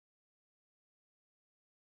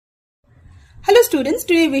Hello students,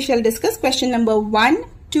 today we shall discuss question number 1,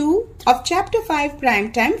 2 of chapter 5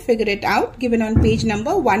 prime time, figure it out, given on page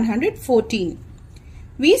number 114.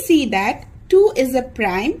 We see that 2 is a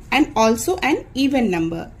prime and also an even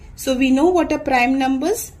number. So we know what are prime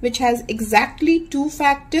numbers, which has exactly 2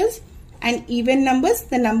 factors, and even numbers,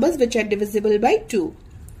 the numbers which are divisible by 2.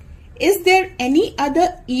 Is there any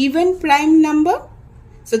other even prime number?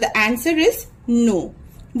 So the answer is no.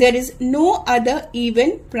 There is no other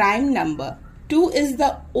even prime number. 2 is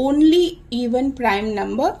the only even prime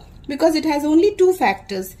number because it has only 2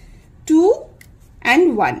 factors, 2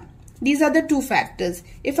 and 1. These are the 2 factors.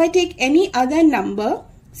 If I take any other number,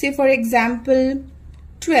 say for example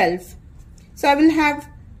 12, so I will have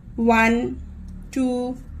 1,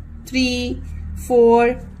 2, 3,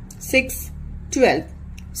 4, 6, 12.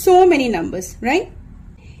 So many numbers, right?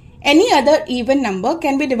 Any other even number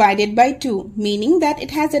can be divided by 2, meaning that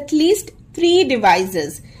it has at least 3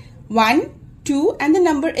 divisors, 1, 2 and the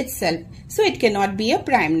number itself. So it cannot be a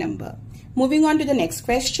prime number. Moving on to the next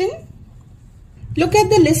question. Look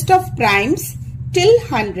at the list of primes till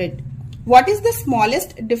 100. What is the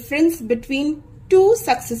smallest difference between 2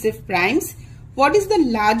 successive primes? What is the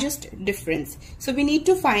largest difference? So we need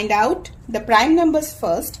to find out the prime numbers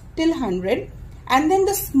first till 100 and then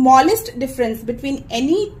the smallest difference between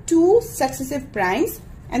any 2 successive primes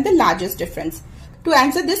and the largest difference. To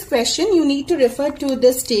answer this question, you need to refer to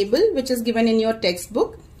this table which is given in your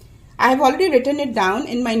textbook. I have already written it down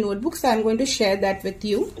in my notebook, so I am going to share that with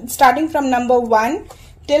you. Starting from number 1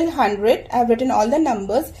 till 100, I have written all the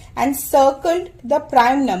numbers and circled the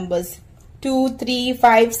prime numbers. 2, 3,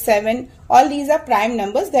 5, 7, all these are prime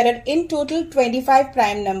numbers. There are in total 25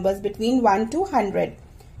 prime numbers between 1 to 100.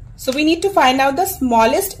 So we need to find out the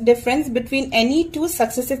smallest difference between any 2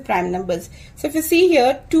 successive prime numbers. So if you see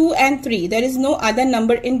here 2 and 3, there is no other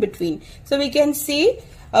number in between. So we can say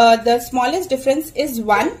the smallest difference is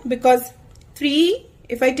 1 because 3,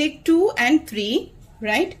 if I take 2 and 3,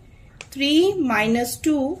 right? 3 minus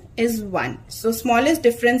 2 is 1. So smallest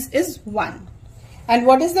difference is 1. And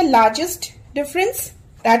what is the largest difference?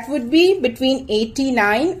 That would be between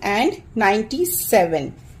 89 and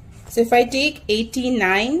 97. So if I take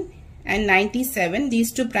 89 and 97,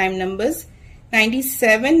 these 2 prime numbers,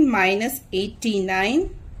 97 minus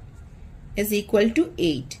 89 is equal to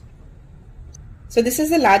 8. So this is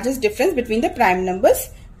the largest difference between the prime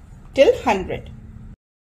numbers till 100.